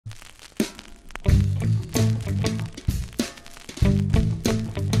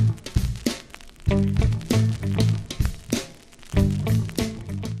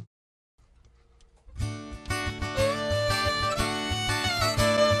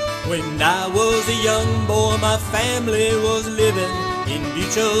When I was a young boy, my family was living in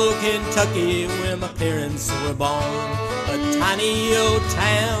Buechel, Kentucky, where my parents were born. A tiny old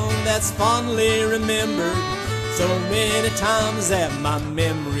town that's fondly remembered so many times that my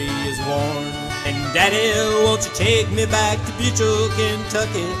memory is worn. And Daddy, won't you take me back to Buechel,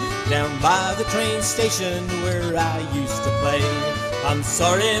 Kentucky, down by the train station where I used to play? I'm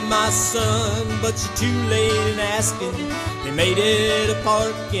sorry, my son, but you're too late in asking. They made it a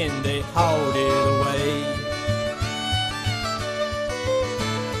park and they hauled it away.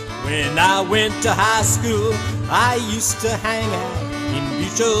 When I went to high school, I used to hang out in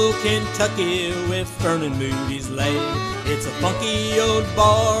Buechel, Kentucky, where Fern Moody's lay. It's a funky old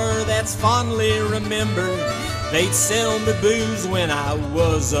bar that's fondly remembered. They'd sell me booze when I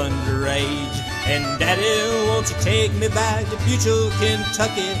was underage. And Daddy, won't you take me back to Buechel,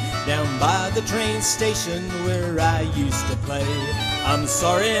 Kentucky, down by the train station where I used to play? I'm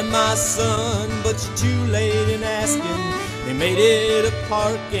sorry, my son, but you're too late in asking. They made it a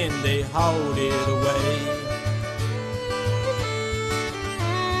park and they hauled it away.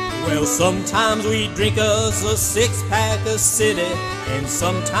 Well, sometimes we drink us a six-pack of City, and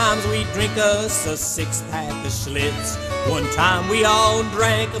sometimes we drink us a six-pack of Schlitz. One time we all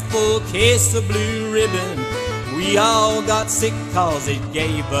drank a full case of Blue Ribbon. We all got sick cause it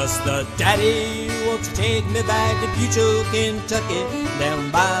gave us the Daddy, won't you take me back to Buechel, Kentucky,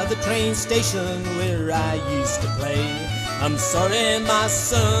 down by the train station where I used to play? I'm sorry, my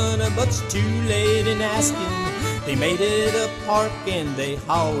son, but you're too late in asking. They made it a park and they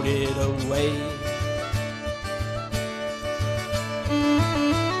hauled it away.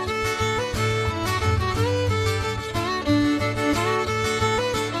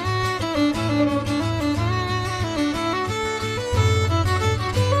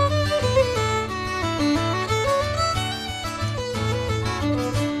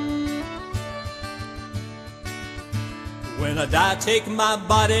 When I die, take my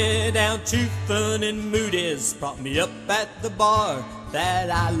body down to Fern Moody's. Prop me up at the bar that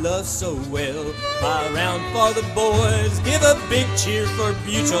I love so well. Buy a round for the boys, give a big cheer for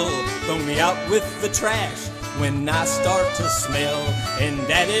Buechel. Throw me out with the trash when I start to smell. And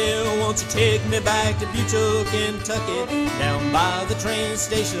Daddy, won't you take me back to Buechel, Kentucky, down by the train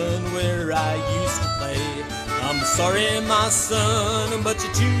station where I used to play? I'm sorry, my son, but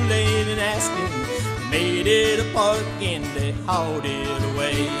you're too late in asking. Made it a park and they hauled it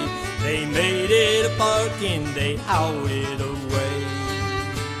away. They made it a park and they hauled it away.